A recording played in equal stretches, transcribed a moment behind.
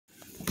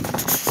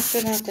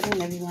Good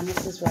afternoon, everyone.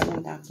 This is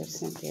Reverend Dr.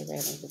 Cynthia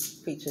Redley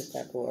with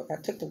Preachers.org. I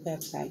took the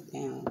website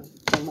down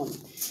for a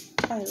moment.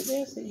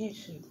 There's the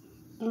issue.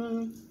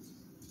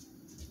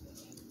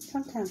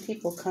 Sometimes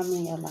people come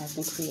in your life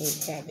and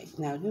create havoc.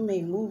 Now, you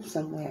may move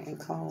somewhere and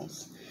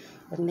cause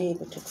a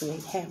neighbor to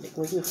create havoc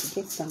where you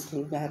forget something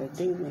you got to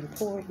do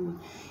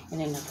important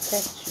and it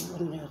affects you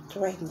and it'll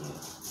threaten you.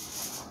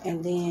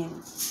 And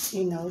then,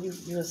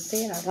 you'll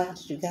say it out loud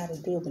that you got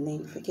to do it, but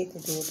then you forget to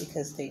do it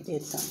because they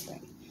did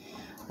something.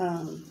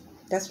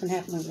 That's what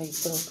happened with me.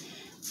 So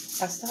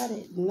I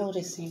started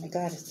noticing that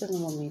God is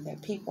dealing with me,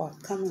 that people are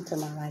coming to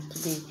my life to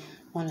be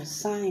on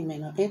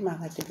assignment, or in my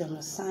life to be on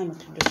assignment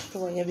to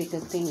destroy every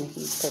good thing that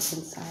He's put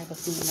inside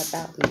of me and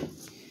about me.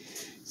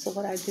 So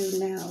what I do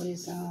now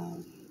is I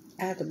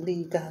have to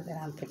believe God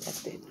that I'm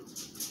protected.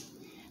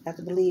 I have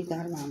to believe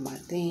God around my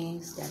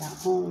things, that I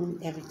own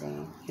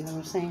everything. You know what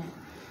I'm saying?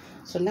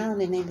 So now in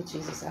the name of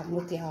Jesus, I'm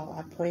with y'all.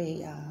 I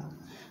pray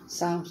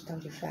Psalms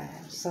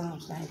 35,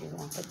 Psalms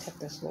 91,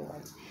 protect us,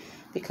 Lord.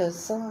 Because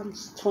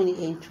Psalms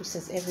 28:2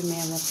 says, every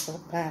man must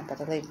provide by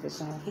the labor of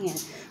his own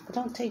hand. But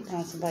don't take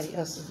down somebody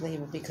else's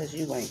labor because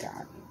you ain't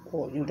got it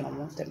or you don't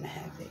want them to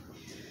have it.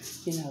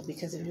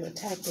 Because if you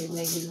attack their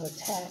labor, you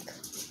attack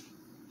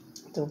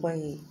the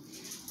way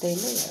they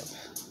live.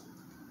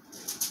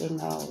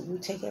 You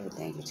take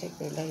everything. You take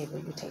their labor.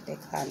 You take their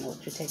car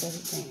notes. You take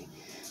everything.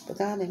 But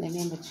God, in the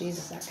name of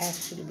Jesus, I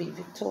ask you to be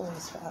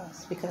victorious for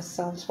us because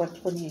Psalms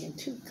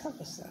 128:2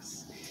 covers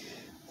us.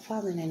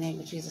 Father, in the name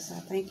of Jesus, I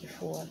thank you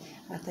for it.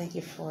 I thank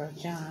you for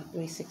John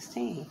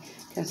 3:16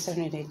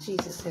 concerning that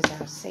Jesus is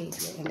our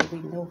Savior and that we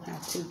know how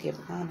to give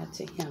honor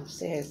to Him,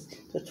 says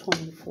the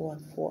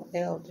 24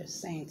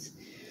 elders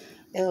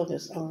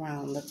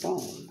around the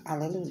throne.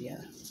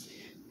 Hallelujah.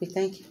 We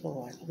thank you,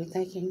 Lord. We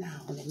thank you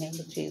now in the name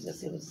of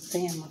Jesus. It was a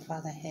saying my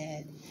father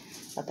had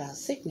about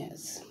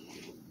sickness.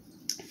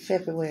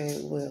 February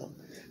will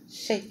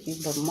shake you,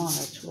 but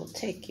March will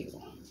take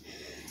you.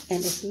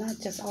 And it's not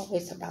just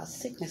always about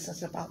sickness,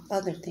 it's about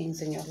other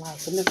things in your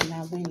life. Remember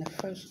now, we're in the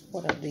first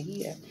quarter of the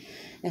year.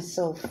 And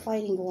so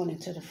fighting going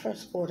into the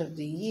first quarter of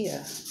the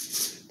year,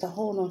 to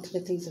hold on to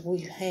the things that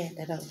we've had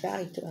that are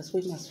valued to us,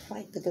 we must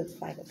fight the good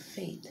fight of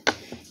faith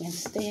and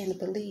stand and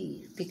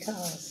believe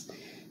because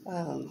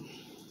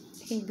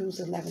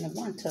Hebrews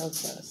 11:1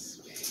 tells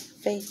us,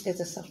 faith is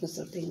the substance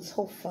of things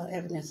hoped for,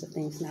 evidence of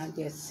things not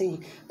yet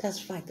seen.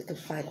 Let's fight the good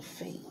fight of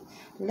faith.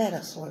 Let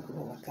us work,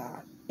 Lord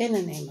God. In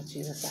the name of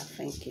Jesus, I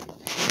thank you.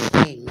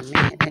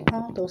 Amen. And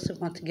all those who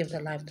want to give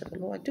their life to the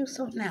Lord, do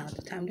so now.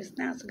 The time is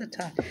now is a good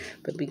time.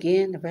 But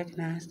begin to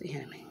recognize the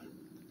enemy.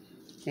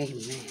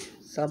 Amen.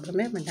 So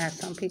remember that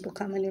some people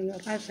coming in your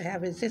life that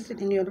have existed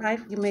in your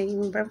life, you may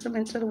even birth them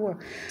into the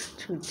world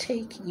to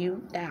take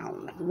you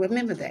down.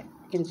 Remember that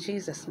in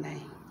Jesus'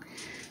 name.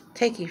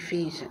 Take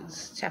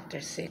Ephesians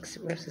chapter 6,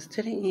 verses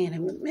to the end,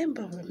 and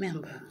remember,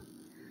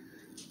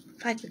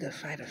 fight the good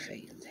fight of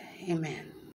faith. Amen.